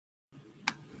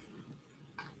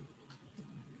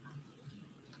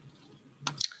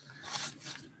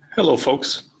Hello,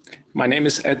 folks. My name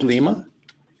is Ed Lima,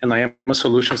 and I am a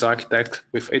solutions architect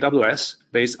with AWS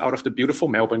based out of the beautiful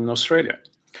Melbourne in Australia.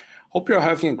 Hope you're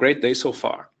having a great day so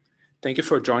far. Thank you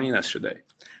for joining us today.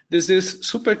 This is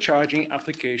Supercharging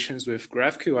applications with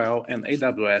GraphQL and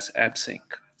AWS AppSync.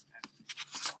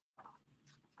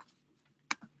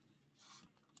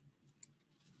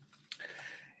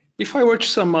 If I were to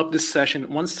sum up this session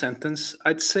in one sentence,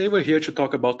 I'd say we're here to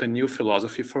talk about a new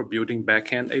philosophy for building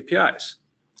backend APIs.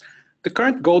 The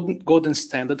current golden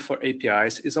standard for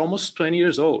APIs is almost 20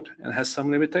 years old and has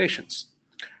some limitations.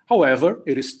 However,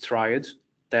 it is tried,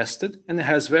 tested, and it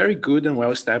has very good and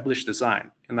well-established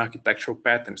design and architectural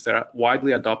patterns that are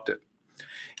widely adopted.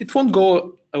 It won't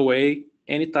go away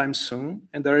anytime soon,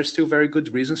 and there are still very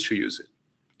good reasons to use it.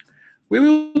 We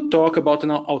will talk about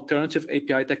an alternative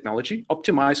API technology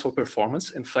optimized for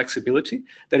performance and flexibility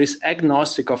that is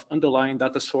agnostic of underlying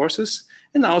data sources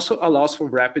and also allows for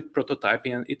rapid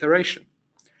prototyping and iteration.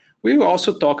 We will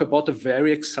also talk about a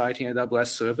very exciting AWS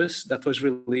service that was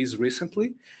released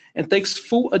recently and takes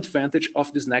full advantage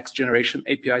of this next generation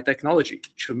API technology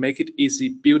to make it easy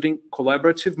building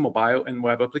collaborative mobile and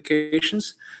web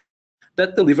applications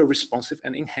that deliver responsive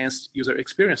and enhanced user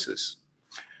experiences.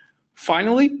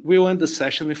 Finally, we'll end the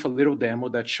session with a little demo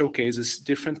that showcases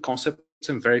different concepts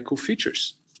and very cool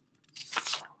features.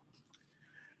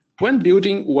 When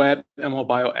building web and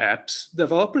mobile apps,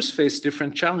 developers face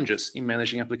different challenges in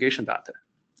managing application data.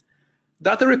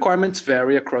 Data requirements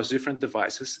vary across different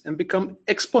devices and become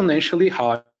exponentially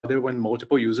harder when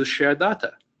multiple users share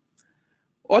data.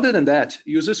 Other than that,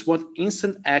 users want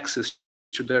instant access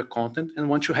to their content and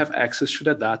want to have access to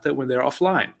the data when they're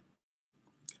offline.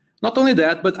 Not only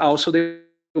that, but also they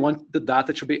want the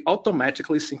data to be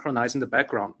automatically synchronized in the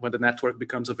background when the network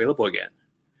becomes available again.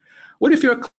 What if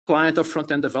you're a client or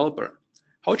front-end developer?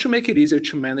 How to make it easier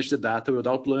to manage the data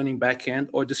without learning back-end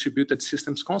or distributed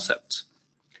systems concepts?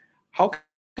 How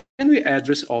can we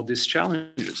address all these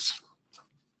challenges?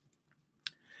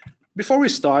 Before we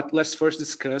start, let's first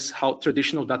discuss how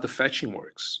traditional data fetching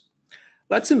works.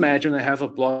 Let's imagine I have a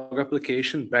blog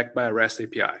application backed by a REST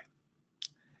API.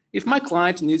 If my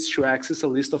client needs to access a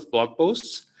list of blog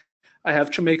posts, I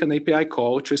have to make an API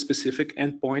call to a specific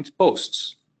endpoint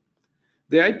posts.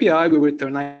 The API will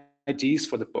return IDs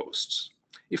for the posts.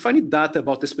 If I need data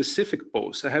about a specific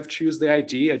post, I have to use the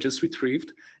ID I just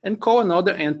retrieved and call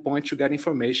another endpoint to get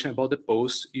information about the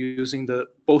post using the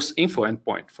post info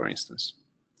endpoint, for instance.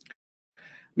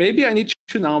 Maybe I need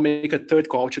to now make a third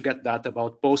call to get data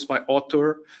about posts by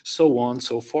author, so on and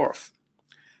so forth.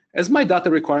 As my data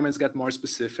requirements get more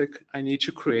specific, I need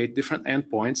to create different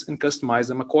endpoints and customize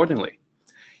them accordingly.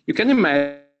 You can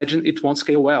imagine it won't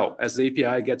scale well as the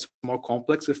API gets more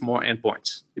complex with more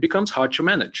endpoints. It becomes hard to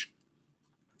manage.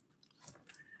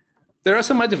 There are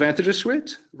some advantages to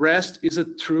it. REST is a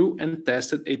true and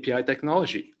tested API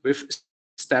technology with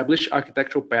established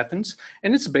architectural patterns,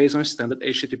 and it's based on standard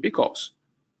HTTP calls.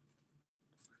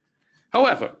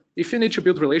 However, if you need to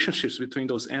build relationships between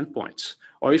those endpoints,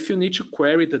 or if you need to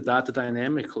query the data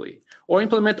dynamically, or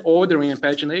implement ordering and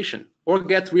pagination, or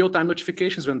get real-time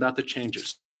notifications when data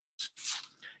changes,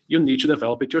 you need to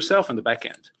develop it yourself in the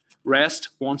backend. REST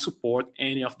won't support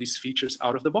any of these features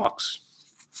out of the box.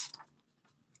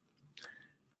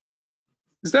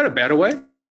 Is there a better way?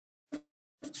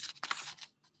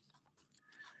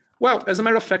 Well, as a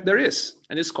matter of fact, there is,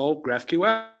 and it's called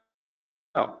GraphQL.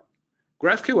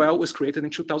 GraphQL was created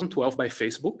in 2012 by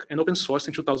Facebook and open sourced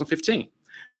in 2015.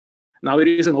 Now it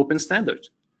is an open standard.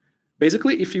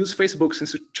 Basically, if you use Facebook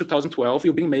since 2012,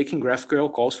 you've been making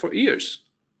GraphQL calls for years.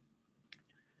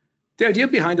 The idea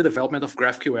behind the development of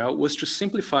GraphQL was to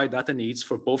simplify data needs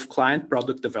for both client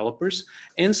product developers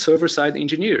and server-side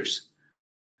engineers,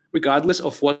 regardless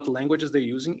of what languages they're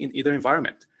using in either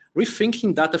environment,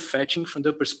 rethinking data fetching from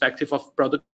the perspective of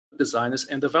product designers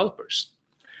and developers.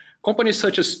 Companies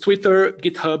such as Twitter,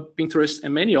 GitHub, Pinterest,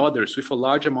 and many others with a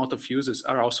large amount of users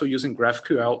are also using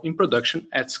GraphQL in production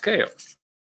at scale.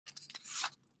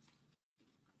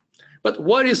 But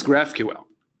what is GraphQL?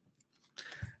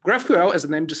 GraphQL, as the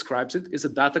name describes it, is a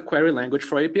data query language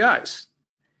for APIs.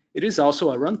 It is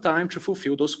also a runtime to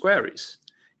fulfill those queries.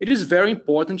 It is very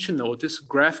important to notice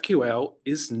GraphQL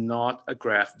is not a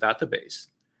graph database.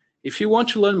 If you want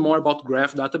to learn more about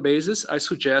graph databases, I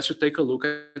suggest you take a look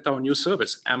at our new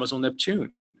service, Amazon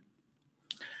Neptune.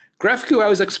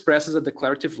 GraphQL is expressed as a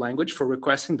declarative language for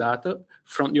requesting data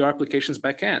from your application's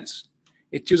backends.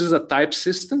 It uses a type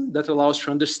system that allows you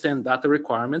to understand data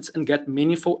requirements and get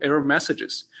meaningful error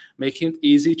messages, making it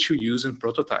easy to use and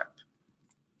prototype.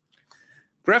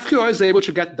 GraphQL is able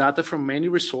to get data from many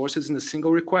resources in a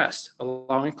single request,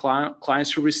 allowing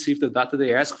clients to receive the data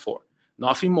they ask for,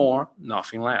 nothing more,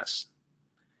 nothing less.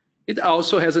 It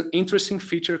also has an interesting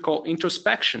feature called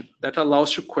introspection that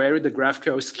allows you to query the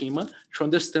GraphQL schema to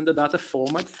understand the data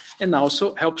format and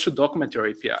also helps you document your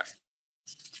API.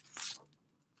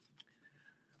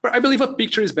 But I believe a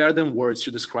picture is better than words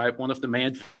to describe one of the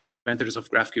main advantages of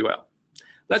GraphQL.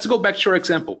 Let's go back to our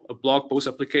example, a blog post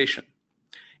application.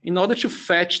 In order to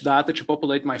fetch data to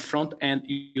populate my front-end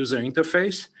user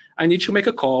interface, I need to make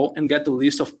a call and get the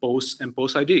list of posts and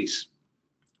post IDs.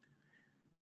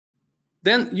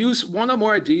 Then use one or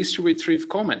more IDs to retrieve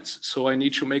comments, so I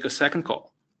need to make a second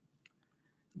call.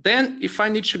 Then, if I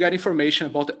need to get information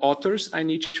about the authors, I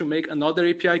need to make another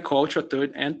API call to a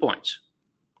third endpoint.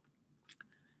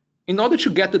 In order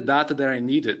to get the data that I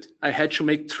needed, I had to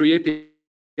make 3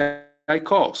 API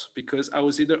calls because I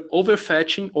was either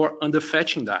overfetching or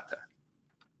underfetching data.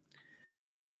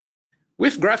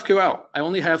 With GraphQL, I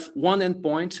only have one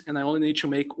endpoint and I only need to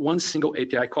make one single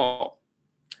API call.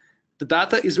 The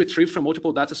data is retrieved from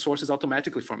multiple data sources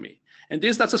automatically for me. And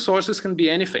these data sources can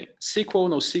be anything, SQL,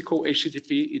 NoSQL,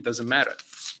 HTTP, it doesn't matter.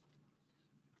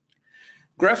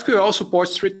 GraphQL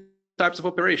supports 3 types of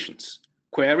operations: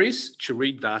 queries to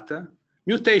read data,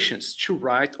 mutations to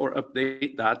write or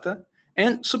update data,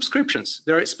 and subscriptions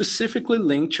that are specifically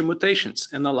linked to mutations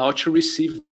and allow to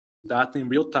receive data in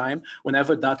real time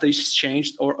whenever data is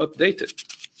changed or updated.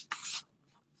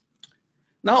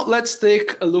 Now let's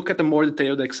take a look at a more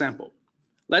detailed example.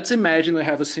 Let's imagine we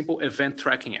have a simple event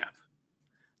tracking app.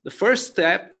 The first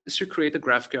step is to create a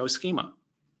GraphQL schema.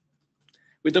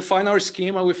 We define our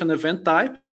schema with an event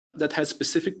type that has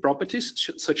specific properties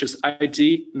such as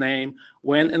ID, name,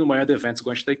 when and where the event is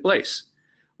going to take place.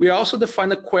 We also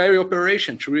define a query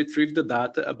operation to retrieve the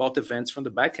data about events from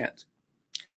the backend.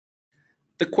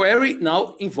 The query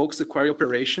now invokes the query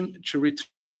operation to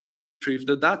retrieve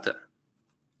the data.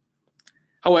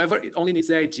 However, it only needs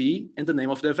the ID and the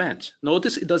name of the event.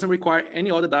 Notice it doesn't require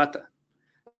any other data.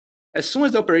 As soon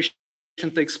as the operation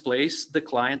takes place, the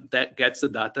client gets the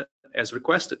data as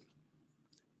requested.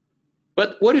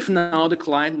 But what if now the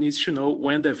client needs to know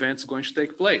when the event is going to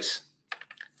take place?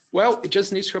 Well, it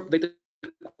just needs to update the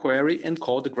query and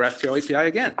call the GraphQL API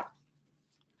again.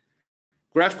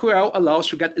 GraphQL allows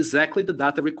to get exactly the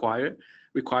data required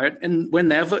and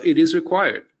whenever it is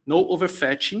required. No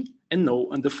overfetching and no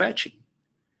underfetching.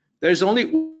 There's only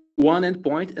one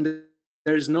endpoint and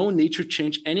there is no need to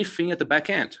change anything at the back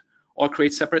end or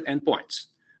create separate endpoints.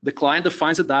 The client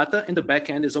defines the data and the back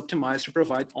end is optimized to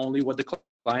provide only what the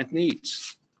client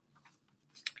needs.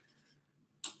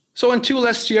 So until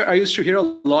last year, I used to hear a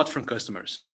lot from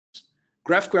customers.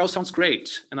 GraphQL sounds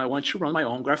great, and I want to run my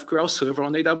own GraphQL server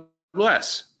on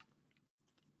AWS.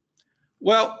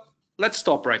 Well, let's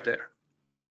stop right there.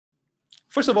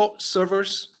 First of all,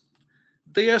 servers,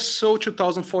 they are so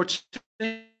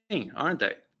 2014, aren't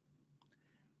they?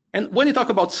 And when you talk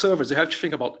about servers, you have to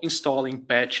think about installing,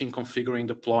 patching, configuring,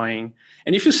 deploying.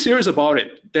 And if you're serious about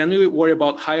it, then you worry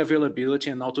about high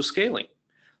availability and auto-scaling.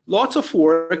 Lots of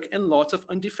work and lots of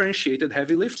undifferentiated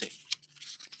heavy lifting.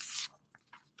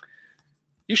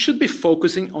 You should be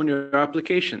focusing on your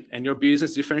application and your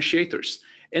business differentiators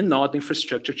and not the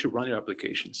infrastructure to run your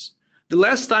applications. The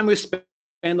less time we spend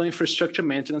on infrastructure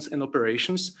maintenance and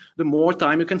operations, the more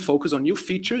time you can focus on new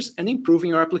features and improving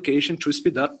your application to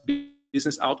speed up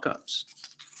business outcomes.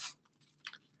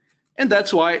 And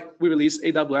that's why we released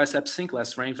AWS AppSync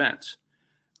last reInvent.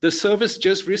 The service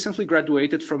just recently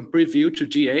graduated from preview to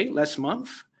GA last month,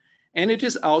 and it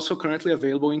is also currently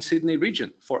available in Sydney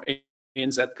region for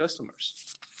ANZ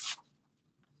customers.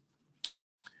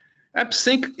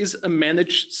 AppSync is a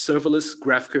managed serverless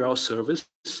GraphQL service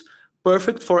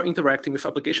perfect for interacting with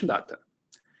application data.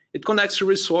 It connects to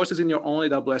resources in your own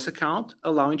AWS account,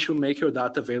 allowing you to make your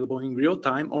data available in real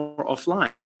time or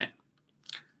offline.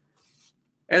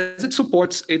 As it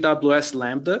supports AWS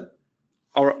Lambda,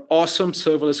 our awesome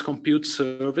serverless compute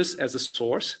service as a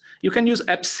source, you can use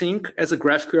AppSync as a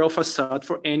GraphQL facade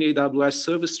for any AWS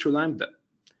service through Lambda.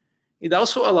 It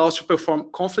also allows to perform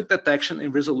conflict detection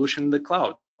and resolution in the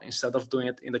cloud instead of doing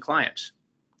it in the client.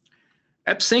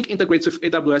 AppSync integrates with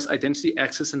AWS Identity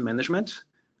Access and Management,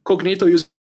 Cognito user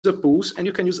pools, and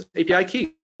you can use API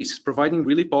keys, providing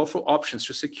really powerful options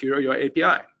to secure your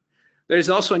API. There is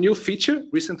also a new feature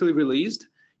recently released.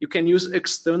 You can use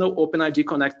external OpenID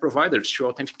Connect providers to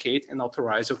authenticate and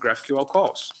authorize your GraphQL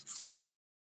calls.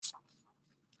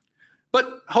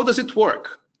 But how does it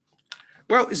work?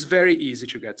 Well, it's very easy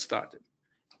to get started.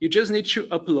 You just need to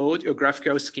upload your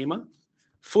GraphQL schema,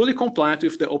 fully compliant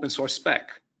with the open source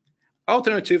spec.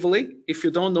 Alternatively, if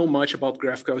you don't know much about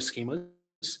GraphQL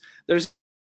schemas, there's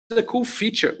a cool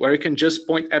feature where you can just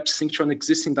point AppSync to an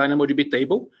existing DynamoDB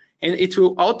table, and it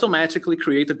will automatically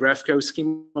create a GraphQL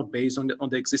schema based on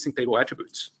the existing table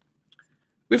attributes.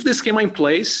 With the schema in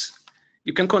place,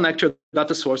 you can connect your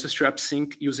data sources to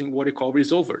AppSync using what we call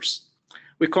resolvers.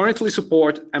 We currently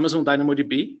support Amazon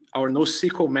DynamoDB, our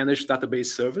NoSQL managed database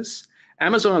service,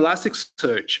 Amazon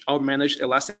Elasticsearch, our managed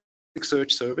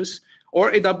Elasticsearch service,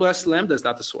 or AWS Lambda's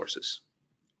data sources.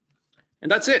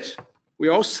 And that's it.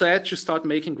 We're all set to start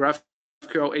making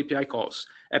GraphQL API calls.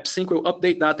 AppSync will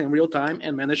update data in real time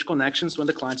and manage connections when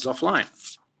the client is offline.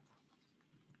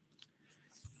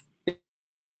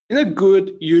 In a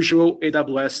good, usual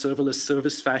AWS serverless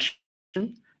service fashion,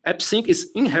 AppSync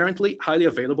is inherently highly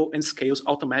available and scales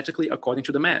automatically according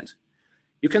to demand.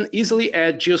 You can easily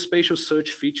add geospatial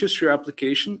search features to your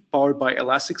application powered by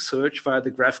Elasticsearch via the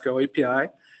GraphQL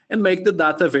API and make the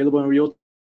data available in real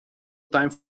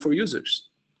time for users.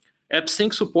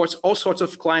 AppSync supports all sorts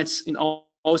of clients in all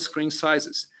screen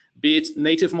sizes, be it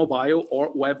native mobile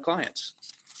or web clients.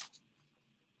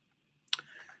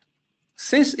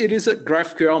 Since it is a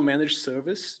GraphQL managed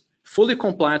service, fully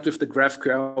compliant with the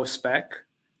GraphQL spec,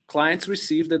 clients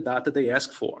receive the data they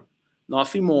ask for.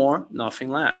 Nothing more, nothing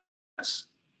less.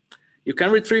 You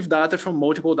can retrieve data from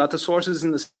multiple data sources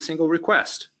in a single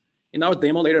request. In our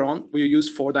demo later on, we'll use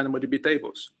 4 DynamoDB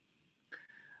tables.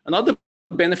 Another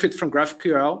benefit from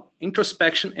GraphQL,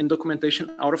 introspection and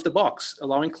documentation out of the box,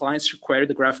 allowing clients to query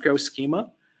the GraphQL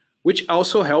schema, which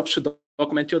also helps to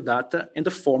document your data in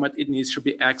the format it needs to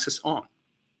be accessed on.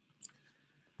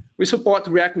 We support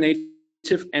React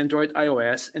Native, Android,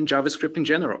 iOS, and JavaScript in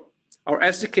general. Our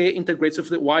SDK integrates with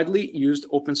the widely used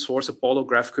open source Apollo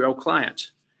GraphQL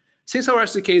client. Since our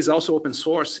SDK is also open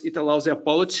source, it allows the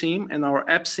Apollo team and our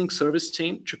AppSync service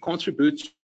team to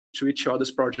contribute to each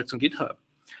other's projects on GitHub.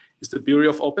 It's the beauty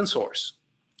of open source.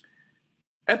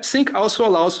 AppSync also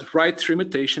allows write-through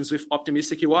mutations with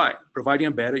optimistic UI, providing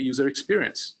a better user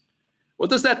experience. What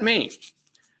does that mean?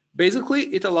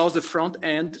 Basically, it allows the front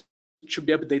end to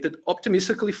be updated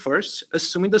optimistically first,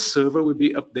 assuming the server will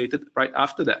be updated right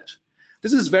after that.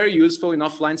 This is very useful in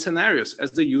offline scenarios,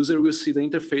 as the user will see the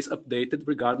interface updated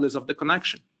regardless of the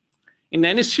connection. In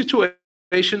any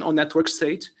situation or network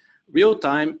state,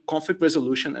 real-time conflict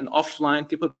resolution and offline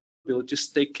capabilities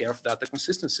take care of data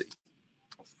consistency.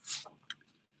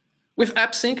 With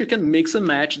AppSync, you can mix and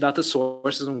match data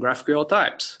sources on GraphQL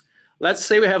types. Let's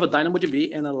say we have a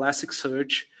DynamoDB and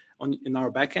Elasticsearch in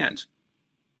our backend.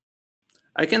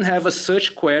 I can have a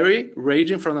search query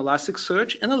reading from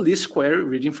Elasticsearch and a list query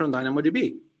reading from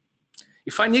DynamoDB.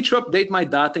 If I need to update my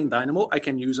data in Dynamo, I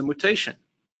can use a mutation.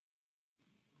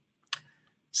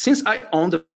 Since I own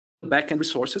the backend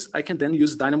resources, I can then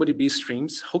use DynamoDB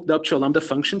streams hooked up to a Lambda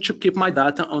function to keep my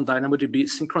data on DynamoDB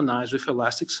synchronized with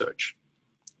Elasticsearch.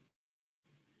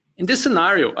 In this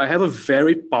scenario, I have a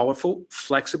very powerful,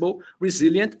 flexible,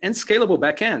 resilient, and scalable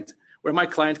backend where my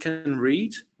client can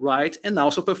read, write, and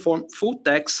also perform full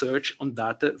text search on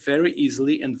data very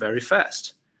easily and very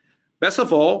fast. Best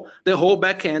of all, the whole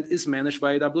backend is managed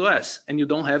by AWS, and you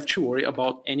don't have to worry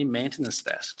about any maintenance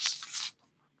tasks.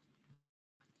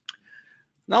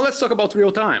 Now let's talk about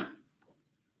real-time.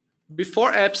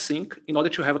 Before AppSync, in order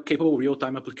to have a capable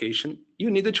real-time application, you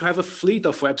needed to have a fleet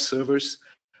of web servers,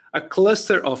 a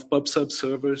cluster of PubSub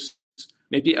servers,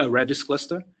 maybe a Redis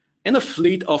cluster, and a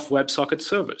fleet of WebSocket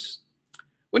servers.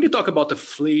 When you talk about a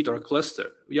fleet or a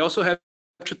cluster, we also have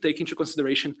to take into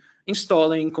consideration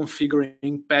installing,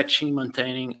 configuring, patching,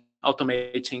 maintaining,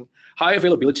 automating, high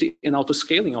availability, and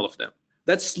auto-scaling all of them.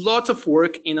 That's lots of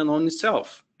work in and on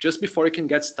itself, just before you can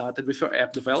get started with your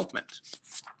app development.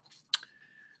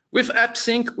 With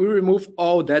AppSync, we remove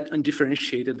all that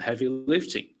undifferentiated heavy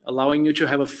lifting, allowing you to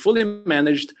have a fully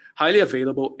managed, highly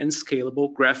available, and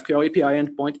scalable GraphQL API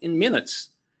endpoint in minutes.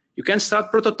 You can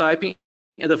start prototyping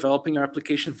and developing your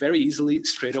application very easily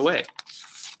straight away.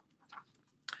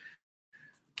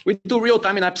 We do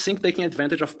real-time in AppSync, taking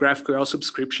advantage of GraphQL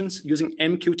subscriptions using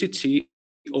MQTT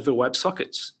over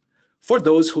WebSockets. For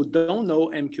those who don't know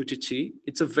MQTT,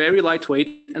 it's a very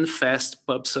lightweight and fast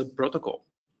PubSub protocol.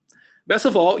 Best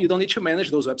of all, you don't need to manage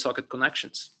those WebSocket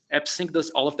connections. AppSync does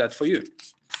all of that for you.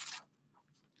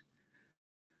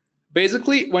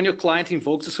 Basically, when your client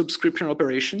invokes a subscription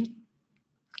operation,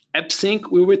 AppSync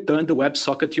will return the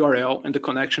WebSocket URL and the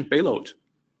connection payload.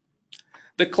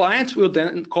 The client will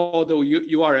then call the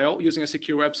URL using a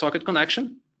secure WebSocket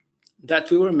connection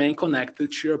that will remain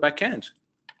connected to your backend.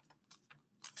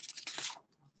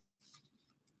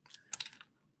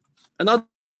 Another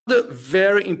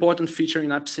very important feature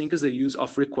in AppSync is the use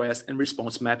of request and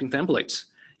response mapping templates.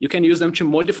 You can use them to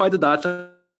modify the data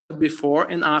before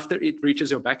and after it reaches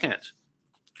your backend.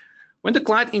 When the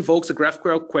client invokes a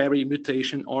GraphQL query,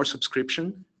 mutation, or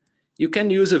subscription, you can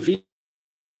use a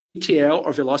VTL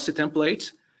or velocity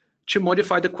template to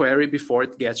modify the query before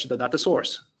it gets to the data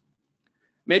source.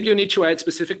 Maybe you need to add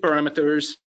specific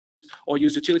parameters or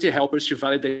use utility helpers to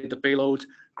validate the payload,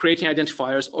 creating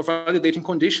identifiers or validating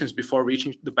conditions before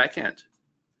reaching the backend.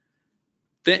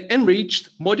 The enriched,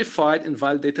 modified, and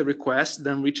validated request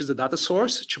then reaches the data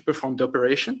source to perform the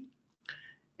operation.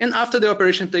 And after the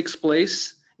operation takes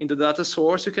place in the data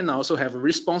source, you can also have a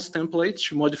response template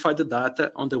to modify the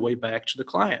data on the way back to the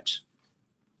client.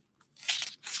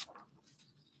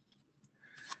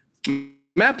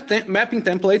 Mapping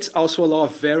templates also allow a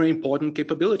very important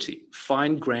capability,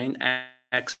 fine-grained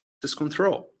access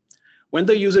control. When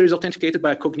the user is authenticated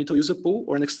by a Cognito user pool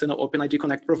or an external OpenID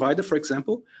Connect provider, for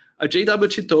example, a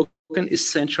JWT token is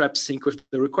sent to AppSync with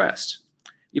the request.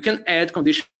 You can add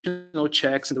conditional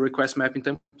checks in the request mapping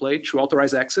template to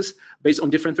authorize access based on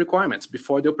different requirements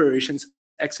before the operation is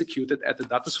executed at the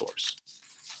data source.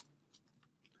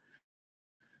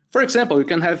 For example, you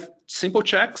can have simple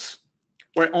checks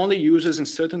where only users in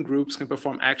certain groups can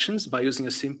perform actions by using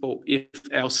a simple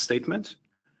if-else statement.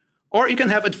 Or you can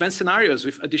have advanced scenarios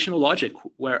with additional logic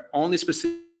where only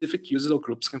specific users or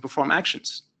groups can perform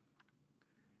actions.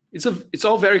 It's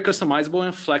all very customizable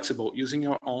and flexible using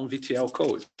your own VTL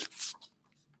code.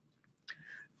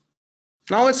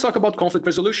 Now let's talk about conflict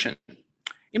resolution.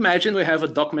 Imagine we have a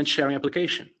document sharing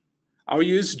application. Our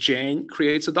user Jane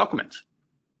creates a document.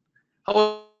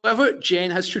 However,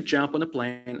 Jane has to jump on a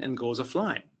plane and goes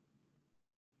offline.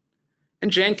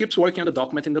 And Jane keeps working on the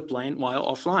document in the plane while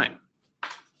offline.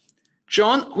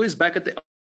 John, who is back at the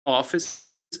office,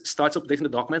 starts updating the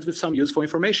document with some useful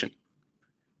information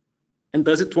and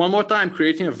does it one more time,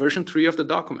 creating a version 3 of the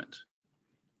document.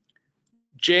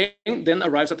 Jane then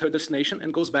arrives at her destination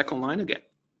and goes back online again.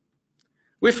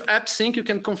 With AppSync, you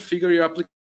can configure your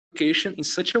application in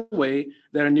such a way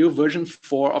that a new version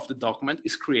 4 of the document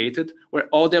is created where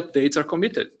all the updates are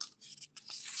committed.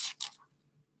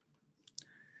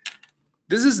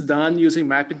 This is done using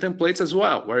mapping templates as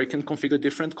well, where you can configure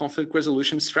different conflict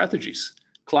resolution strategies.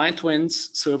 Client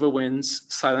wins, server wins,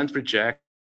 silent reject.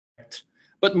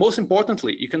 But most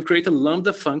importantly, you can create a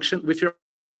Lambda function with your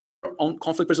own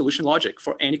conflict resolution logic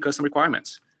for any custom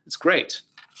requirements. It's great.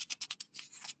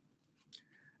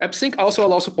 AppSync also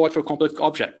allows support for complex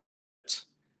objects.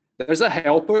 There's a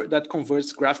helper that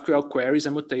converts GraphQL queries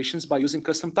and mutations by using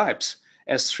custom types,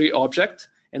 S3 object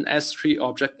and S3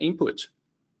 object input.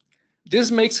 This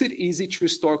makes it easy to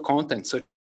store content such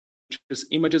as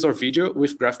images or video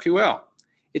with GraphQL.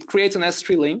 It creates an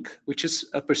S3 link, which is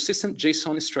a persistent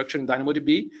JSON structure in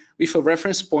DynamoDB with a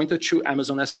reference pointer to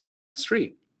Amazon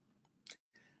S3.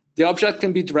 The object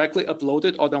can be directly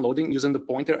uploaded or downloaded using the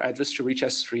pointer address to reach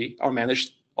S3, our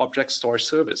managed object storage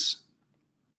service.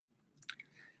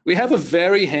 We have a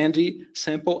very handy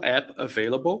sample app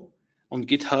available on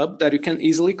GitHub that you can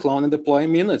easily clone and deploy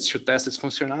in minutes to test its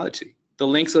functionality. The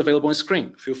link's available on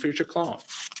screen. Feel free to clone.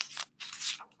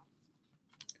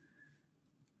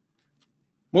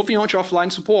 Moving on to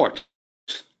offline support.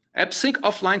 AppSync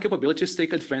offline capabilities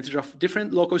take advantage of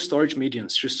different local storage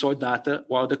mediums to store data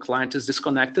while the client is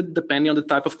disconnected, depending on the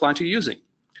type of client you're using.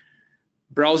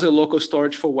 Browser local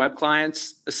storage for web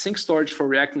clients, async storage for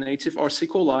React Native, or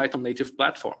SQLite on native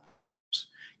platforms.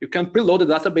 You can preload the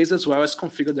database as well as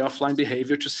configure the offline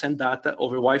behavior to send data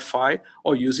over Wi-Fi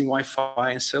or using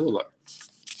Wi-Fi and cellular.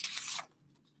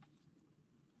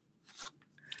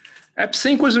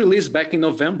 AppSync was released back in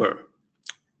November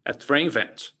at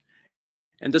reInvent,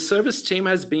 and the service team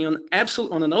has been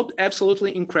on an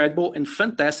absolutely incredible and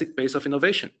fantastic pace of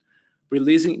innovation,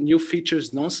 releasing new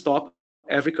features non-stop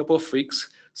every couple of weeks,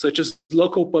 such as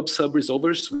local pub/sub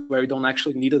resolvers, where you don't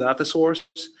actually need a data source,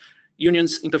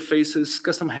 unions interfaces,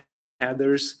 custom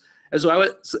headers, as well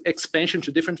as expansion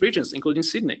to different regions, including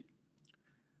Sydney.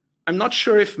 I'm not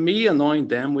sure if me annoying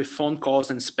them with phone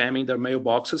calls and spamming their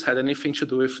mailboxes had anything to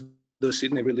do with the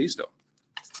Sydney release, though.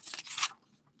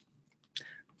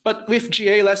 But with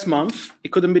GA last month,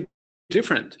 it couldn't be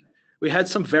different. We had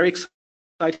some very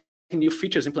exciting new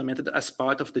features implemented as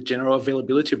part of the general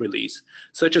availability release,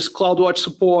 such as CloudWatch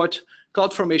support,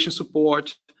 CloudFormation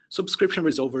support, subscription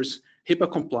resolvers,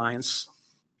 HIPAA compliance.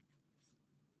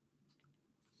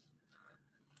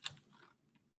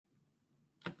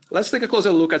 Let's take a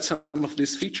closer look at some of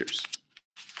these features.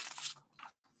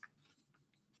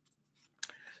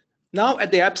 Now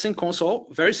at the AppSync console,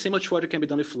 very similar to what can be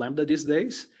done with Lambda these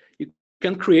days, you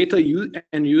can create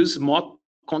and use mock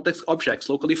context objects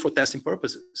locally for testing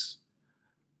purposes.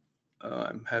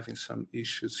 I'm having some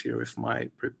issues here with my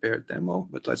prepared demo,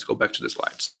 but let's go back to the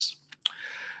slides.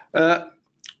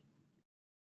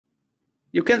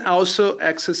 You can also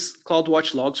access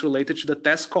CloudWatch logs related to the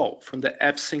test call from the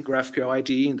AppSync GraphQL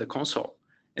IDE in the console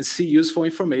and see useful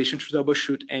information to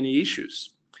troubleshoot any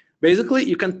issues. Basically,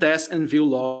 you can test and view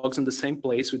logs in the same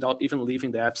place without even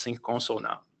leaving the AppSync console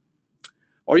now.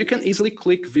 Or you can easily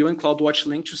click View in CloudWatch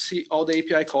link to see all the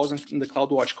API calls in the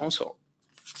CloudWatch console.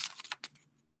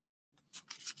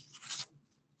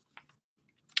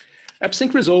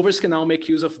 AppSync resolvers can now make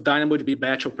use of DynamoDB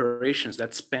batch operations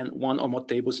that span one or more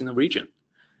tables in a region.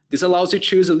 This allows you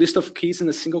to use a list of keys in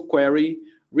a single query,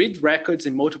 read records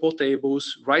in multiple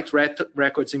tables, write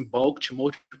records in bulk to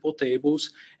multiple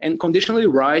tables, and conditionally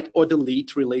write or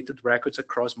delete related records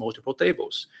across multiple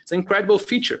tables. It's an incredible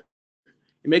feature.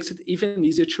 It makes it even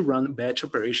easier to run batch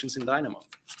operations in Dynamo.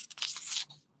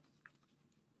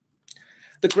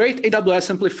 The great AWS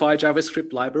Amplify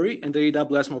JavaScript library and the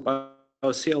AWS Mobile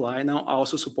CLI now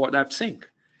also support AppSync.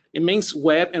 It means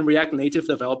web and React Native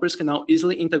developers can now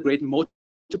easily integrate multiple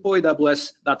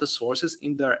AWS data sources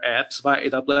in their apps via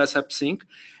AWS AppSync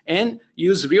and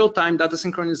use real-time data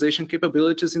synchronization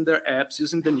capabilities in their apps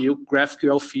using the new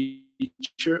GraphQL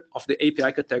feature of the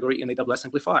API category in AWS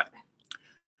Amplify.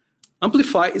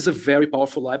 Amplify is a very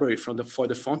powerful library for the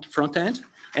front end,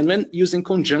 and when used in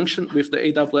conjunction with the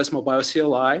AWS Mobile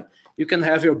CLI, you can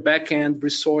have your backend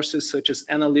resources such as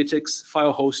analytics,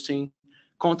 file hosting,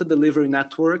 content delivery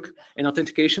network, and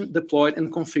authentication deployed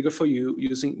and configured for you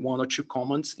using one or two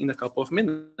commands in a couple of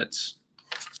minutes.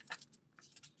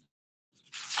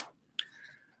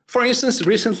 For instance,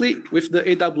 recently with the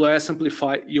AWS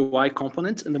Amplify UI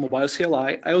component in the Mobile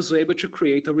CLI, I was able to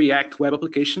create a React web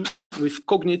application with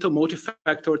Cognito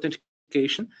multi-factor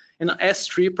authentication and an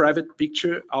S3 private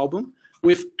picture album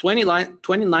with 29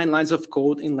 lines of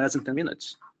code in less than 10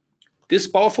 minutes. These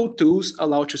powerful tools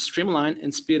allow to streamline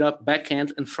and speed up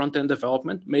back-end and front-end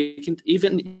development, making it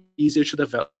even easier to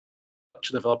develop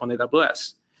on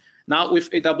AWS. Now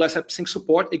with AWS AppSync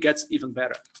support, it gets even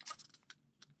better.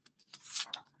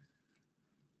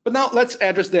 But now let's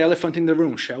address the elephant in the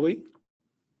room, shall we?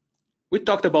 We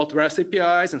talked about REST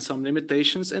APIs and some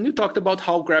limitations, and we talked about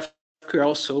how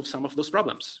GraphQL solves some of those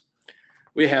problems.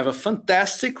 We have a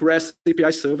fantastic REST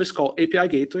API service called API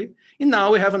Gateway, and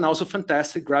now we have an also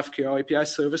fantastic GraphQL API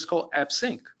service called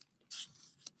AppSync.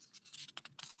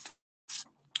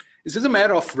 Is this a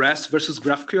matter of REST versus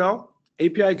GraphQL,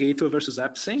 API Gateway versus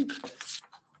AppSync?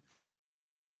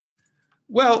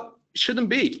 Well, it shouldn't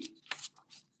be.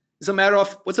 It's a matter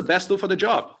of what's the best tool for the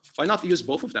job. Why not use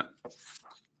both of them?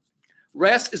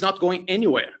 REST is not going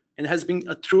anywhere and has been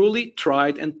a truly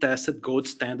tried and tested gold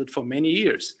standard for many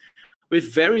years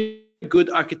with very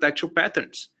good architectural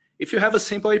patterns. If you have a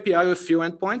simple API with few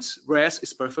endpoints, REST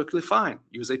is perfectly fine.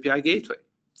 Use API Gateway.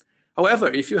 However,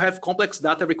 if you have complex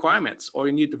data requirements or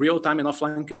you need real-time and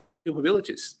offline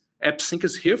capabilities, AppSync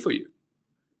is here for you.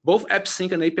 Both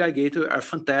AppSync and API Gateway are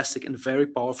fantastic and very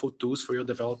powerful tools for your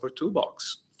developer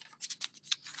toolbox.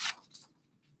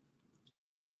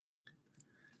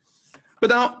 But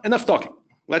now, enough talking.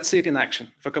 Let's see it in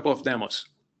action for a couple of demos.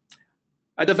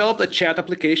 I developed a chat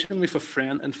application with a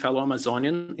friend and fellow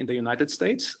Amazonian in the United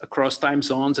States across time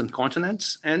zones and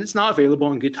continents, and it's now available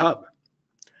on GitHub.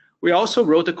 We also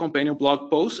wrote a companion blog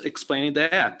post explaining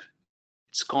the app,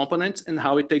 its components, and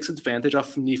how it takes advantage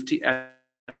of nifty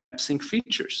AppSync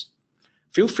features.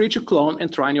 Feel free to clone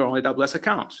and try in your own AWS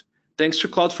account. Thanks to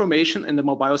CloudFormation and the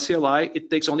Mobile CLI, it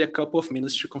takes only a couple of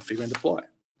minutes to configure and deploy.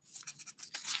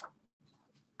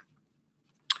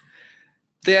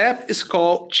 The app is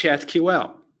called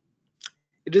ChatQL.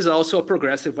 It is also a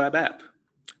progressive web app.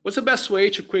 What's the best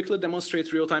way to quickly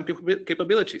demonstrate real-time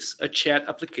capabilities? A chat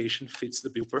application fits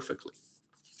the bill perfectly.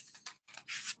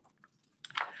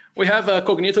 We have a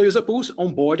Cognito user pools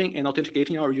onboarding and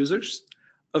authenticating our users.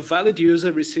 A valid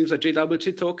user receives a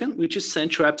JWT token, which is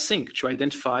sent to AppSync to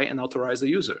identify and authorize the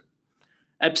user.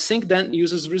 AppSync then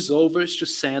uses resolvers to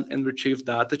send and retrieve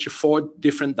data to 4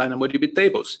 different DynamoDB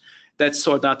tables that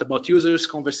store data about users,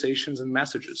 conversations, and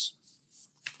messages.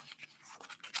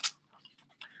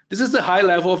 This is the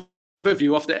high-level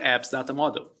overview of the app's data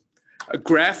model. A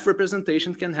graph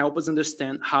representation can help us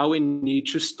understand how we need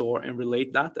to store and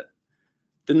relate data.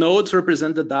 The nodes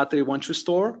represent the data we want to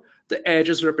store. The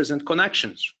edges represent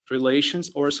connections, relations,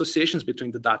 or associations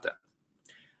between the data.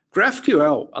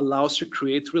 GraphQL allows to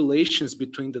create relations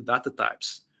between the data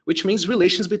types, which means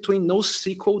relations between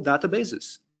NoSQL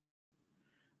databases.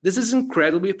 This is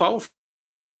incredibly powerful.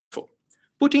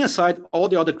 Putting aside all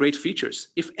the other great features,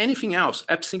 if anything else,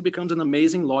 AppSync becomes an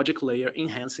amazing logic layer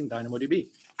enhancing DynamoDB.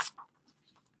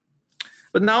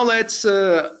 But now let's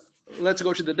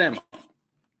go to the demo.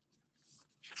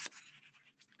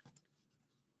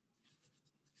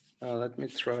 Let me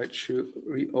try to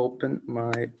reopen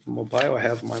my mobile. I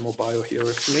have my mobile here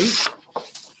with me.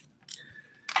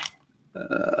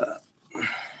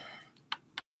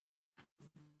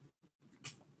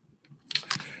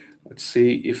 Let's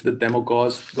see if the demo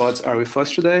gods are with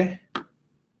us today.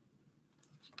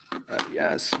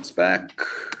 Yes, it's back.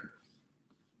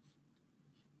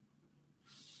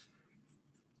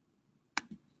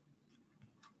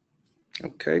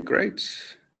 Okay, great.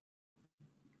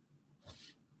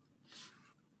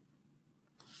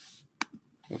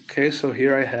 Okay, so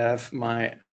here I have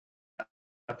my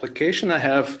application. I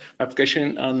have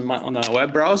application on a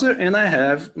web browser, and I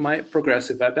have my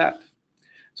progressive web app.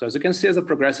 So as you can see, as a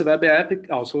progressive web app,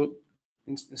 it also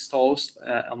installs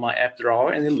on my app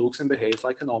drawer, and it looks and behaves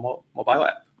like a normal mobile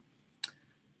app.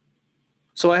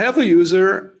 So I have a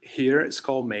user here, it's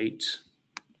called Mate.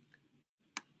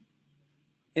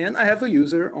 And I have a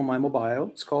user on my mobile,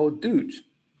 it's called Dude.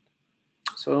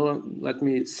 So let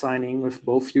me sign in with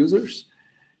both users.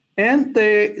 And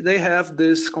they have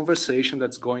this conversation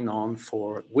that's going on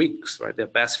for weeks, right? They're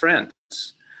best friends.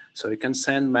 So you can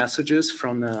send messages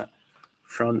from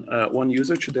one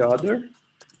user to the other.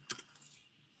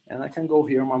 And I can go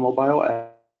here on my mobile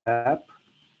app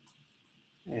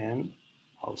and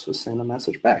also send a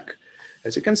message back.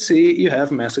 As you can see, you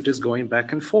have messages going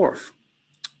back and forth.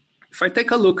 If I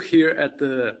take a look here at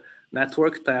the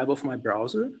network tab of my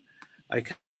browser, I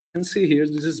can see here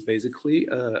this is basically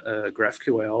a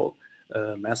GraphQL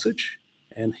message,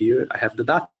 and here I have the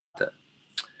data.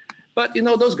 But you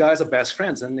know, those guys are best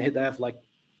friends, and they have like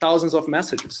thousands of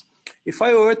messages. If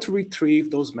I were to retrieve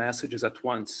those messages at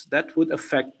once, that would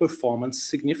affect performance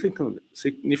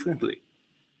significantly.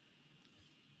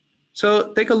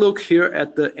 So take a look here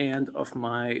at the end of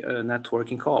my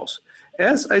networking calls.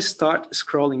 As I start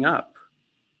scrolling up,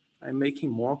 I'm making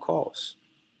more calls,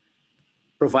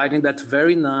 providing that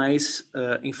very nice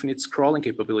infinite scrolling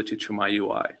capability to my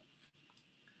UI.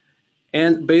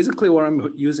 And basically what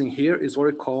I'm using here is what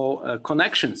we call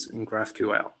connections in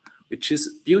GraphQL, which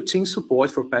is built-in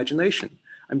support for pagination.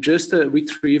 I'm just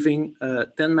retrieving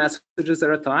 10 messages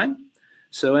at a time.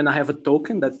 So, and I have a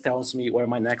token that tells me where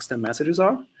my next 10 messages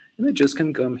are. And I just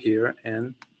can come here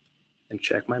and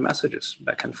check my messages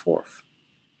back and forth.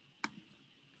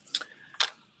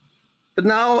 But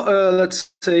now,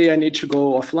 let's say I need to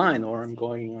go offline, or I'm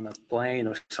going on a plane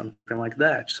or something like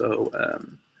that. So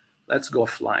let's go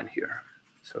offline here.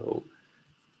 So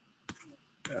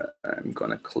I'm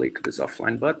going to click this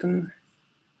offline button,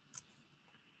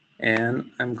 and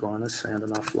I'm going to send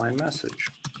an offline message.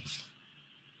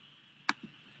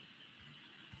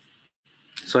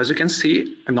 So as you can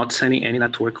see, I'm not sending any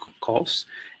network calls,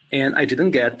 and I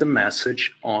didn't get the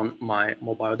message on my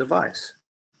mobile device.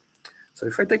 So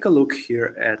if I take a look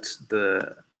here at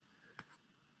the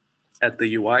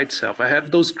UI itself, I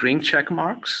have those green check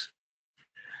marks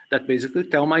that basically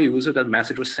tell my user that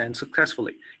message was sent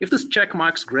successfully. If this check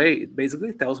mark's gray, it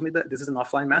basically tells me that this is an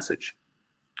offline message.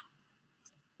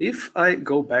 If I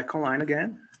go back online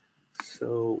again,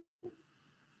 so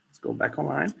let's go back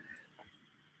online.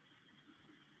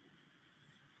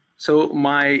 So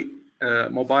my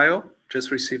mobile just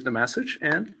received the message,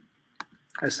 and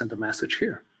I sent a message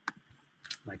here.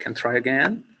 I can try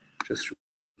again, just to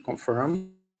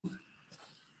confirm.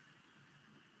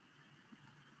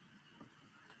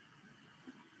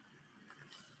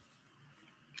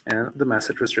 And the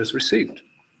message was just received.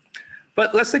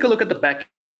 But let's take a look at the back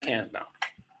end now.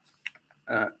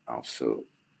 Also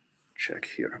check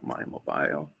here my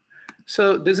mobile.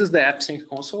 So this is the AppSync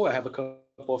console. I have a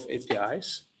couple of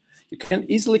APIs. You can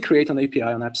easily create an API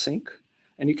on AppSync,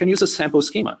 and you can use a sample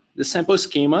schema. The sample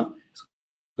schema is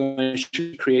going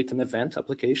to create an event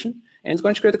application, and it's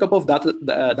going to create a couple of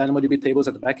DynamoDB tables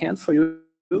at the back end for you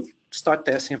to start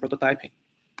testing and prototyping.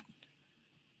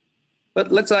 But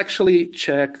let's actually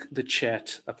check the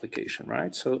chat application,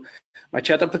 right? So my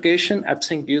chat application,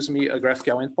 AppSync gives me a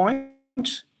GraphQL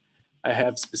endpoint. I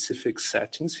have specific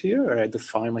settings here where I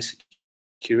define my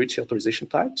security authorization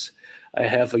types. I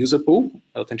have a user pool,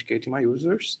 authenticating my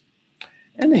users.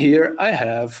 And here I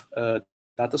have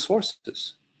data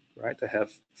sources, right? I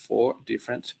have 4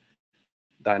 different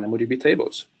DynamoDB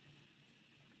tables.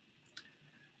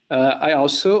 I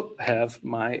also have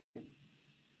my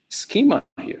schema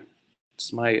here.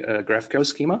 It's my GraphQL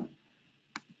schema.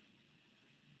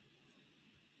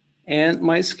 And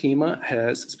my schema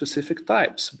has specific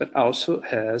types, but also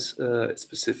has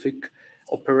specific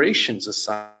operations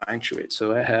assigned to it.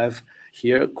 So I have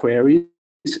here queries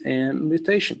and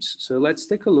mutations. So let's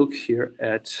take a look here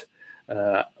at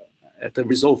at the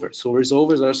resolver. So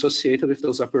resolvers are associated with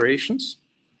those operations.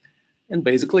 And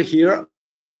basically here,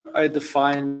 I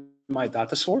define my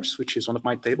data source, which is one of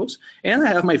my tables, and I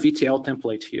have my VTL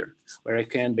template here, where I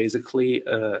can basically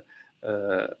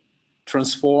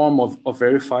transform or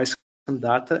verify some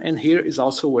data. And here is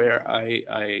also where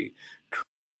I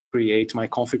create my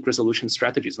config resolution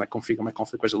strategies, and I configure my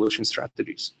config resolution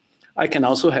strategies. I can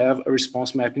also have a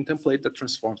response mapping template that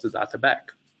transforms the data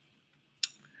back.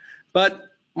 But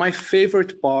my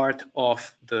favorite part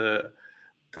of the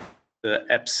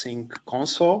AppSync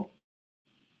console,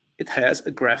 it has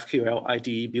a GraphQL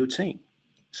IDE built in.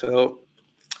 So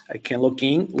I can log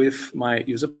in with my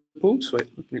user pool. So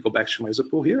let me go back to my user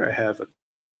pool here. I have a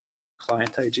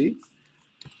client ID.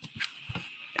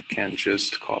 I can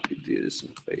just copy this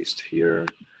and paste here.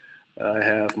 I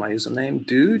have my username,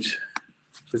 dude,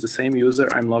 with the same user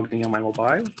I'm logged in on my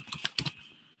mobile.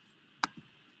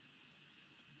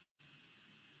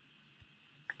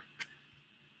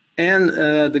 And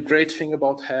the great thing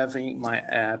about having my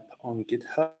app on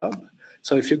GitHub,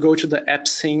 so if you go to the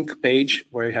AppSync page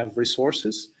where you have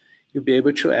resources, you'll be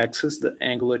able to access the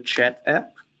Angular chat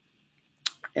app.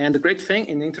 And the great thing,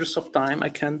 in the interest of time, I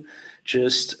can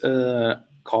just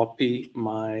copy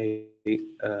my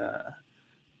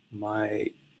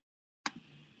my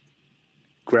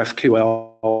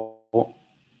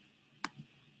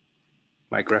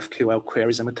GraphQL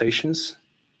queries annotations.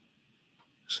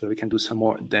 So we can do some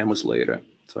more demos later.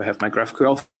 So I have my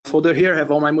GraphQL folder here, I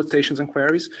have all my mutations and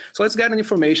queries. So let's get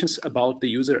information about the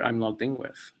user I'm logged in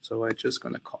with. So I'm just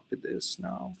gonna copy this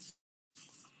now.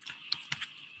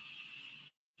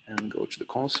 And go to the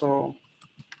console.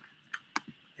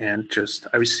 And just,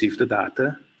 I receive the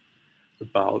data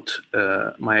about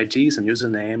my IDs and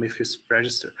username if it's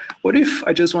registered. What if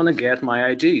I just wanna get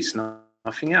my IDs,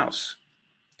 nothing else?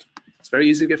 It's very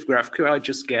easy with GraphQL, I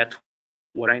just get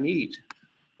what I need.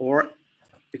 Or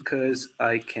because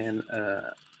I can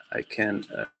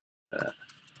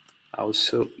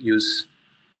also use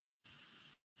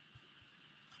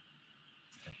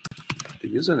the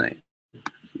username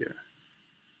here.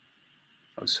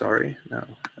 Oh, sorry, no,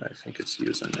 I think it's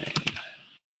username.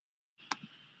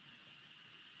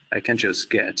 I can just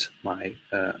get my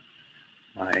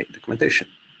my documentation.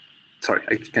 Sorry,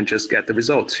 I can just get the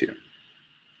results here.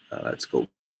 Let's go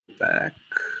back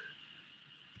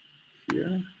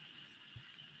here.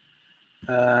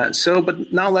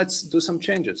 But now let's do some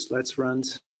changes. Let's run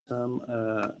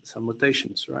some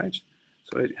mutations, right?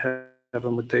 So I have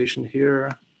a mutation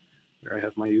here where I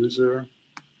have my user.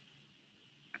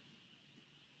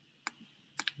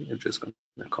 I'm just going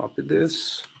to copy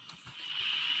this.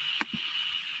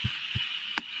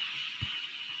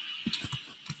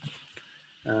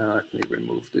 Let me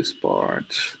remove this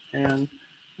part, and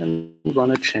I'm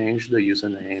going to change the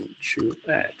username to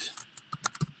add.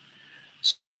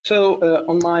 So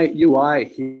on my UI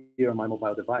here on my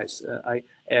mobile device, I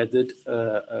added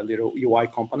a little UI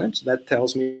component that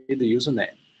tells me the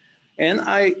username. And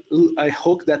I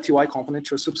hook that UI component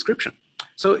to a subscription.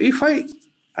 So if I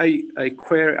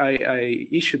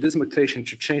issue this mutation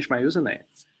to change my username,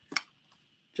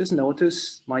 just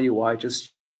notice my UI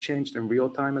just changed in real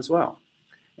time as well.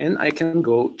 And I can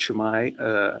go to my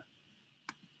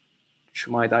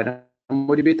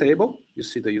DynamoDB table. You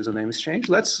see the username is changed.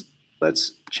 Let's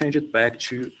change it back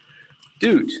to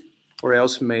dude, or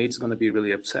else Made's going to be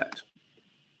really upset.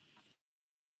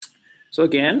 So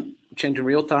again, change in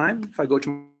real time. If I go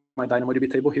to my DynamoDB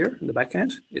table here in the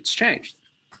backend, it's changed.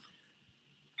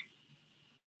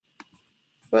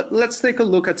 But let's take a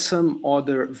look at some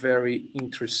other very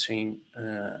interesting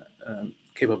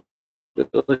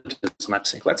capabilities in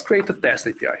AppSync. Let's create a test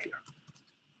API here.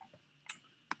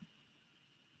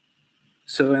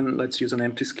 So, and let's use an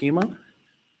empty schema.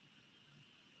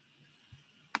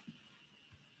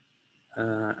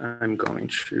 I'm going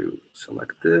to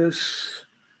select this.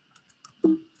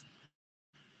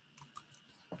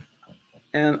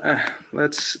 And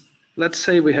let's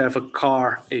say we have a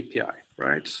car API,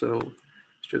 right? So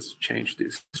let's just change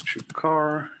this to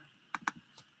car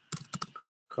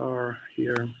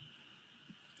here.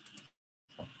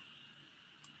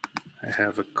 I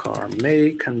have a car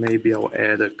make, and maybe I'll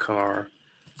add a car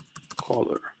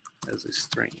color as a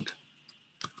string.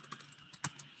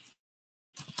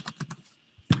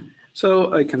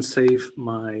 So I can save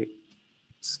my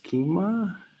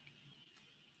schema.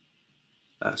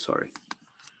 Sorry, it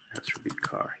has to be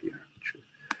car here.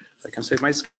 I can save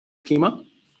my schema.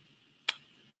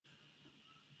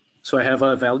 So I have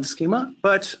a valid schema,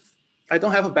 but I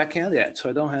don't have a backend yet, so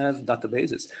I don't have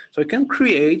databases. So I can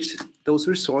create those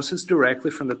resources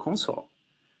directly from the console.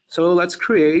 So let's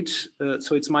create,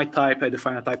 so it's my type, I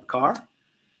define a type car.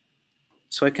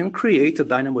 So I can create a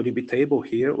DynamoDB table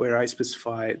here where I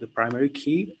specify the primary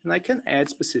key, and I can add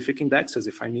specific indexes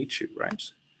if I need to, right?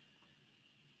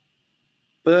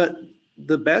 But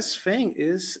the best thing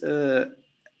is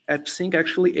AppSync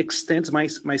actually extends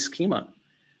my schema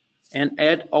and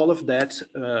add all of that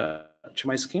to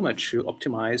my schema to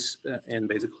optimize and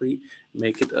basically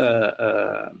make it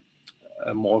a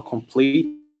more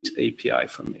complete API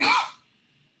for me.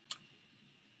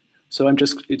 So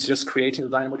it's just creating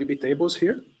the DynamoDB tables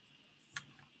here.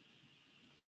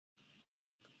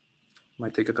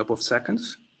 Might take a couple of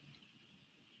seconds.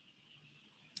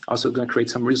 Also going to create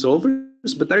some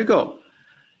resolvers, but there you go.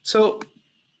 So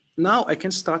now I can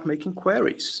start making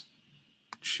queries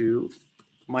to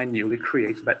my newly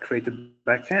created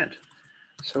backend.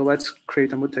 So let's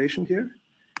create a mutation here.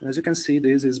 And as you can see,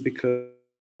 this is because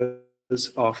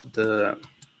of the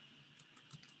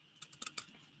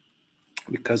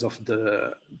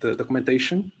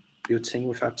documentation built in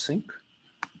with AppSync.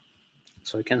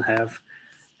 So I can have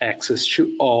access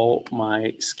to all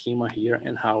my schema here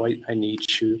and how I need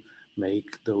to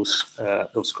make those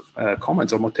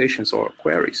comments or mutations or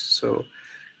queries. So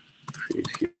create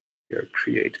here,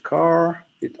 create car,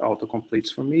 it auto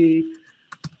completes for me.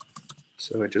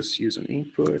 So I just use an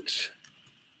input.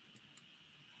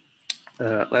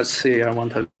 Let's say I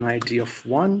want an ID of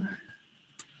 1.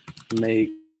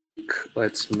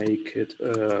 Let's make it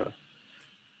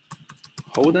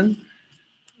Holden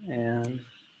and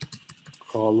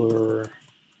color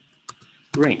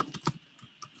green.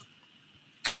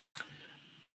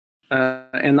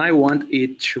 And I want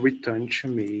it to return to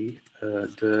me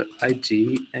the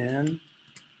ID and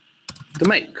the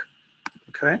make.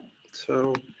 Okay,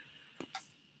 so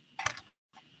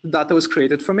data was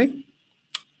created for me.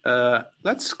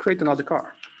 Let's create another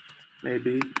car,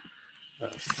 maybe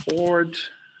Ford,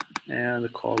 and the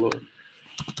color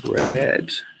red,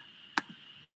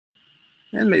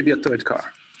 and maybe a third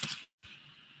car,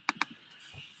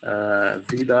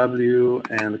 VW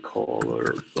and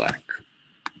color black.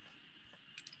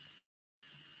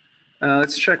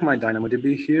 Let's check my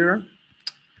DynamoDB here.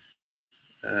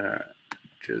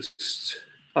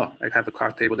 Oh, I have a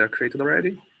car table there created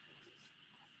already.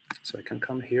 So I can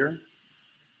come here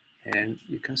and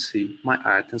you can see my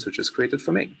items which is created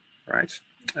for me, right?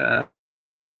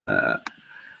 I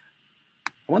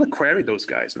want to query those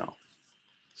guys now.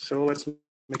 So let's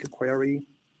make a query,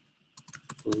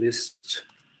 list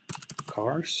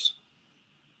cars.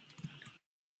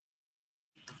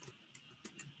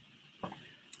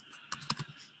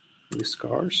 List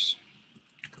cars.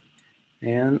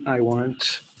 And I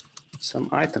want some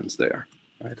items there,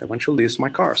 right? I want to list my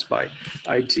cars by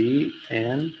ID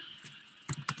and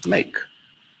make.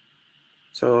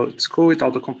 So it's cool, it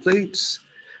auto completes.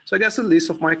 So I guess a list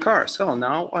of my cars. So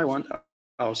now I want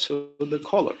also the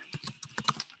color.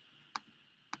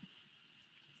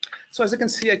 So as you can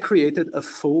see, I created a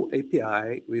full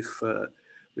API with a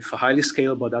highly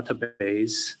scalable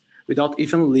database without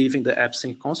even leaving the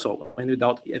AppSync console and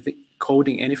without even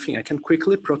coding anything. I can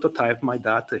quickly prototype my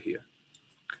data here.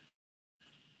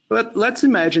 But let's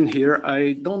imagine here,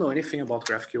 I don't know anything about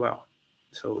GraphQL.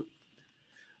 So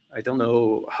I don't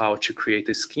know how to create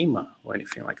a schema or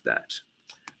anything like that.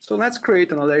 So let's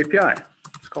create another API.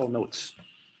 It's called Notes.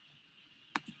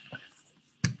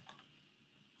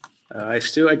 I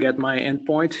get my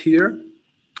endpoint here.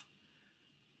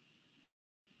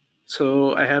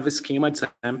 So I have a schema, it's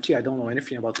empty. I don't know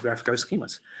anything about the graphical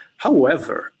schemas.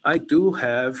 However, I do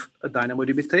have a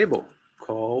DynamoDB table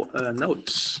called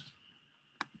Notes.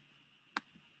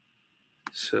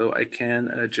 So I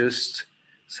can just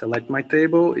select my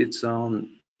table. It's on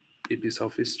EPS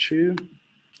Office 2.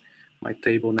 My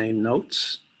table name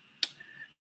Notes.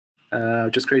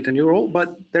 Just create a new role,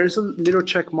 but there's a little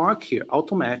check mark here.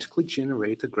 Automatically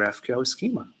generate a GraphQL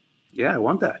schema. Yeah, I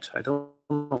want that. I don't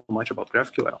know much about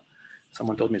GraphQL.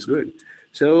 Someone told me it's good.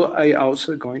 So I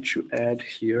also going to add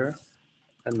here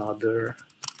another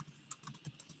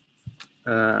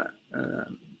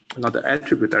another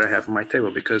attribute that I have in my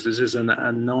table because this is an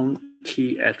unknown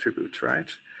key attribute, right?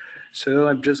 So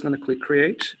I'm just going to click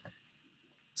create.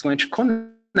 It's going to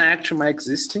connect to my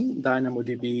existing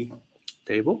DynamoDB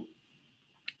table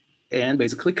and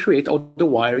basically create all the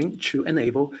wiring to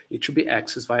enable it to be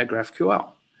accessed via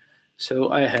GraphQL. So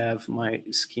I have my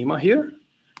schema here.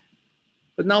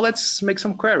 But now let's make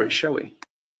some queries, shall we?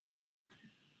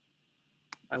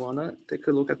 I want to take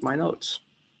a look at my notes.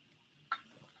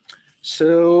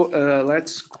 So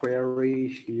let's query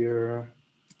here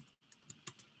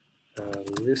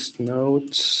list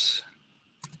notes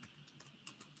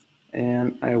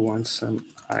and I want some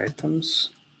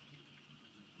items.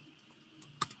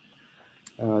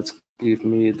 Let's give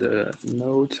me the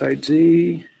node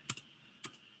ID,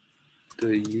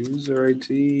 the user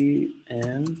ID,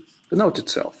 and the node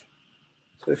itself.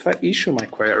 So if I issue my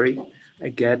query, I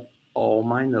get all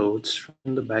my nodes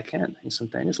from the backend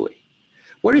instantaneously.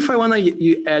 What if I want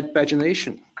to add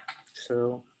pagination?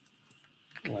 So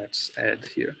let's add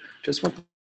here. Just want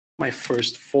my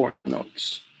first 4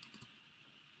 nodes.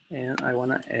 And I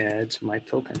want to add my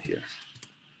token here.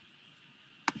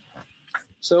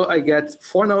 So I get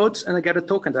 4 nodes and I get a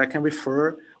token that I can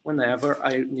refer whenever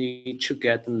I need to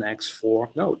get the next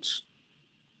 4 nodes.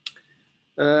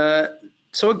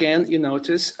 So again, you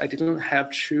notice I didn't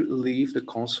have to leave the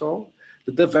console.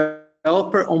 The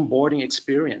developer onboarding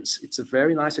experience, it's a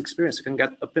very nice experience. You can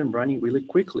get up and running really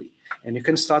quickly. And you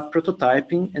can start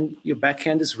prototyping and your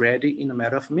backend is ready in a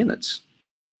matter of minutes.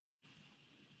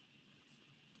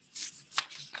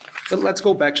 But let's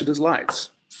go back to the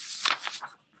slides.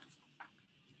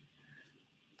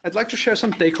 I'd like to share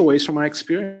some takeaways from my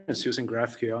experience using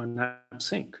GraphQL and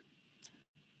AppSync.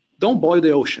 Don't boil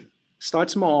the ocean.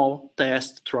 Start small,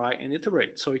 test, try, and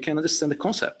iterate so you can understand the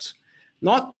concepts.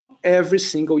 Not every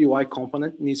single UI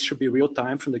component needs to be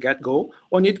real-time from the get-go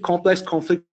or need complex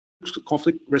conflict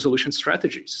resolution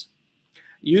strategies.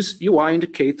 Use UI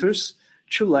indicators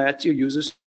to let your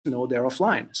users know they're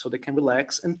offline so they can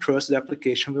relax and trust the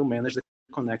application will manage the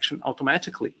connection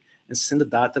automatically and send the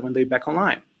data when they're back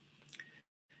online.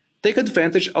 Take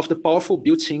advantage of the powerful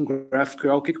built-in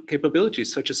GraphQL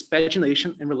capabilities such as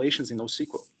pagination and relations in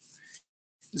NoSQL.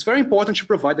 It's very important to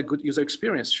provide a good user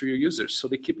experience to your users so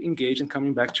they keep engaged and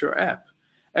coming back to your app.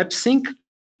 AppSync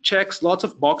checks lots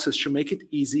of boxes to make it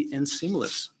easy and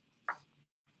seamless.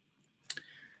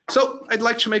 So I'd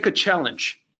like to make a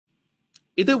challenge.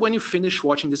 Either when you finish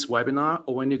watching this webinar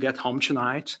or when you get home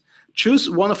tonight, choose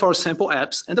one of our sample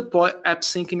apps and deploy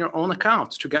AppSync in your own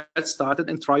account to get started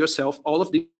and try yourself all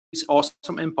of these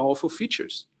awesome and powerful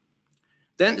features.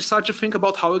 Then start to think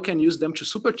about how you can use them to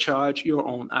supercharge your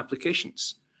own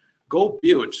applications. Go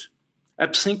build.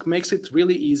 AppSync makes it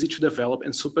really easy to develop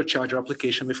and supercharge your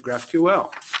application with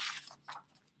GraphQL.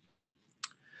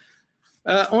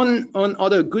 On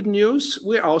other good news,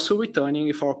 we're also returning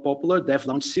with our popular Dev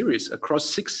Launch series across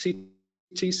 6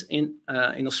 cities in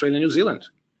Australia and New Zealand.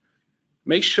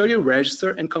 Make sure you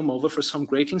register and come over for some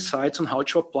great insights on how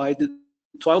to apply the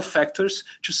 12 factors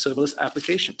to serverless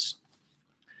applications.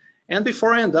 And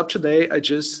before I end up today, I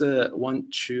just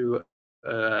want to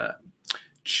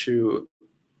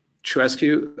ask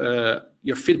you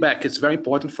your feedback. It's very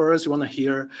important for us. We want to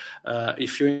hear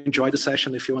if you enjoyed the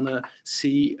session, if you want to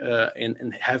see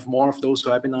and have more of those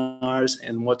webinars,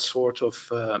 and what sort of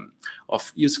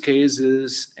use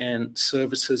cases and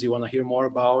services you want to hear more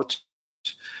about.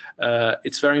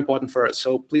 It's very important for us.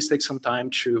 So please take some time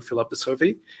to fill up the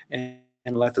survey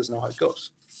and let us know how it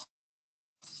goes.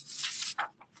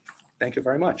 Thank you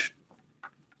very much.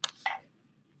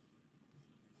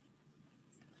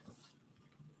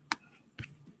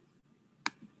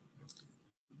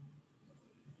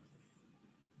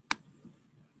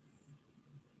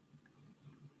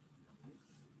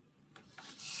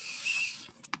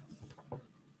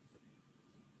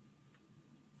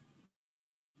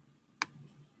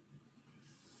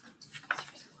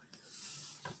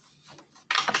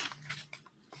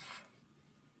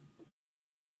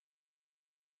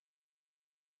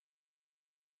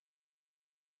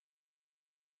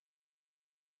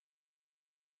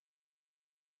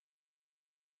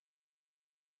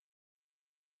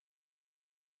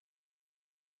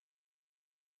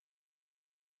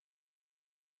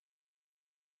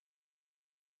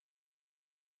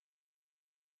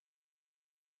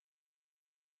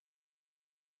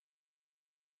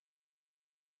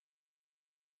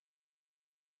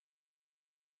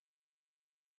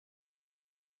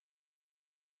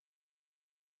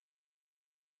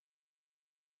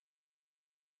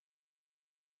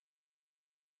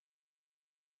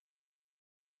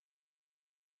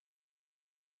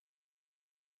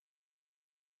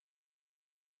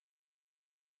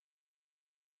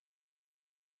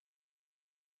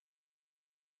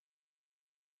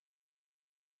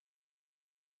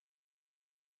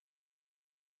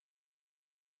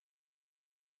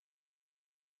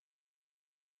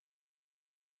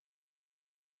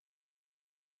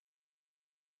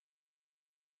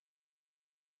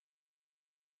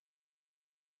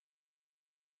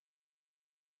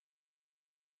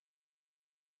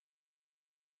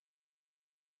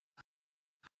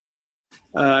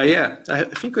 Yeah, I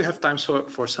think we have time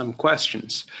for some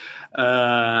questions.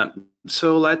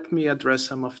 So let me address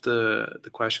some of the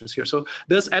questions here. So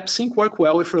does AppSync work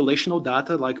well with relational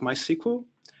data like MySQL?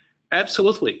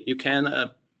 Absolutely. You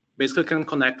can basically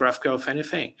connect GraphQL with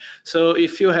anything. So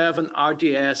if you have an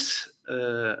RDS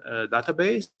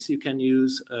database, you can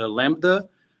use Lambda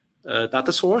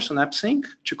data source on AppSync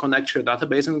to connect to your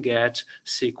database and get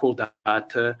SQL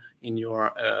data in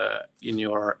your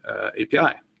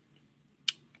API.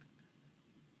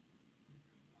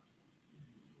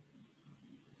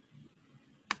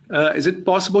 Is it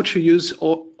possible to use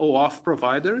OAuth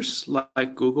providers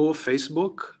like Google,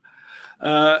 Facebook?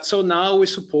 So now we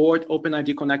support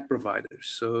OpenID Connect providers.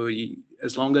 So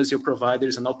as long as your provider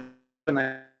is an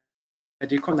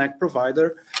OpenID Connect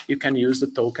provider, you can use the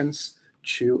tokens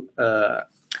to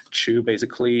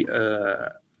basically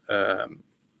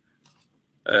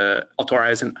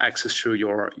authorize and access to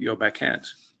your backend.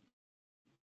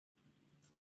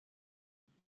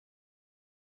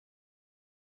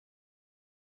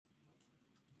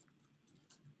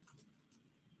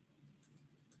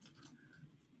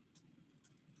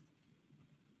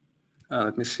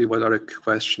 Let me see what other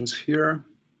questions here.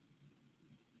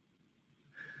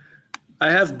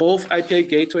 I have both API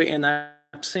Gateway and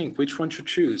AppSync. Which one to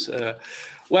choose?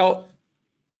 Well,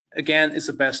 again, it's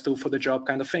the best tool for the job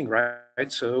kind of thing,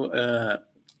 right? So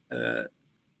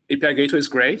API Gateway is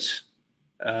great,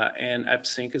 and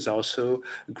AppSync is also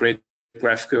a great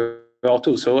GraphQL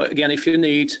tool. So again, if you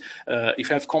need, if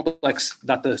you have complex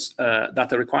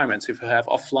data requirements, if you have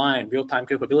offline real-time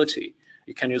capability,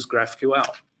 you can use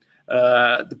GraphQL.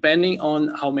 Depending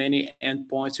on how many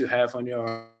endpoints you have on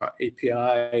your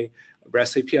API,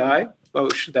 REST API, well,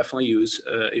 you should definitely use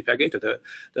API Gateway.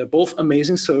 They're both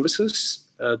amazing services.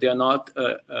 They are not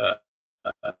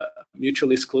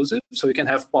mutually exclusive, so you can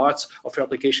have parts of your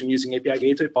application using API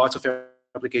Gateway, parts of your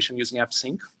application using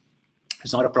AppSync.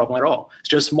 It's not a problem at all. It's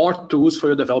just more tools for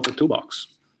your developer toolbox.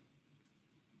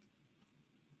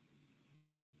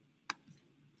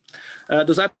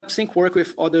 Does AppSync work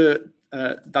with other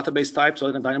database types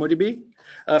other than DynamoDB?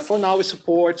 For now, we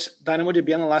support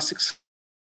DynamoDB and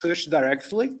Elasticsearch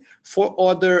directly. For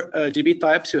other DB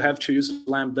types, you have to use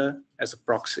Lambda as a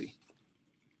proxy.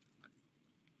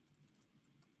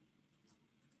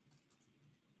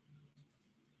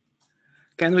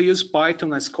 Can we use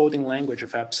Python as coding language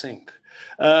of AppSync?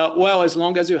 Well, as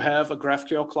long as you have a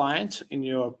GraphQL client in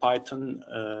your Python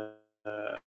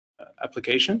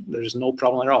application, there's no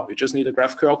problem at all. You just need a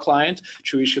GraphQL client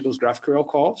to issue those GraphQL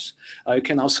calls. You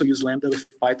can also use Lambda with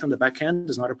Python, the backend.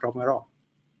 It's not a problem at all.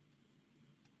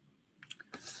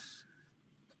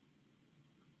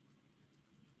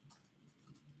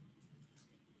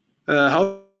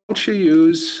 How to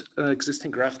use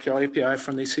existing GraphQL API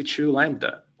from EC2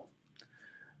 Lambda?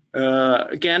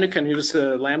 Again, you can use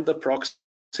a Lambda proxy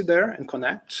there and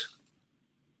connect.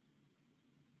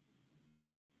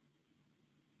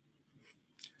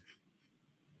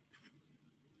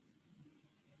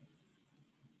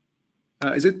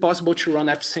 Is it possible to run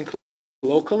AppSync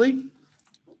locally?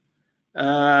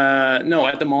 No,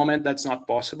 at the moment that's not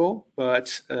possible,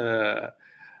 but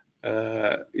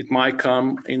it might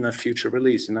come in a future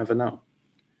release. You never know.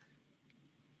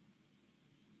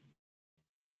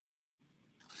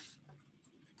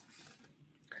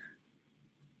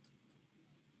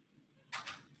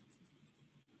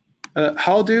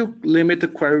 How do you limit the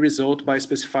query result by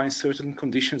specifying certain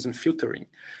conditions and filtering?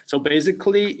 So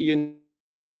basically, you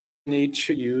need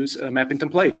to use a mapping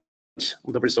template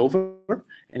with a resolver,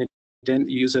 and then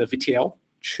use a VTL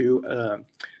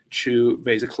to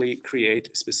basically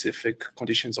create specific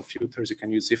conditions or filters. You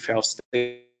can use if-else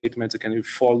statements, you can use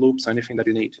for loops, anything that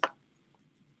you need.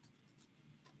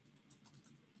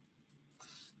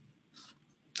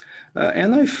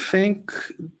 And I think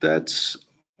that's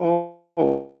all,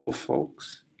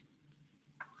 folks.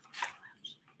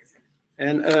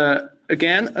 And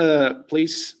again,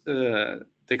 please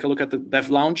take a look at the Dev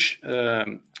Launch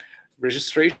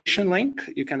registration link.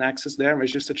 You can access there and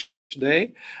register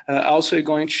today. Also, you're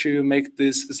going to make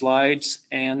these slides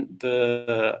and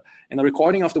a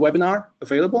recording of the webinar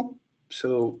available,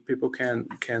 so people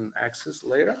can access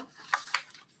later.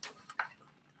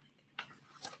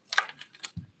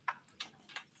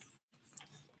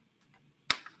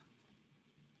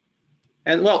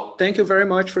 And well, thank you very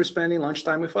much for spending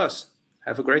lunchtime with us.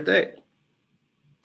 Have a great day.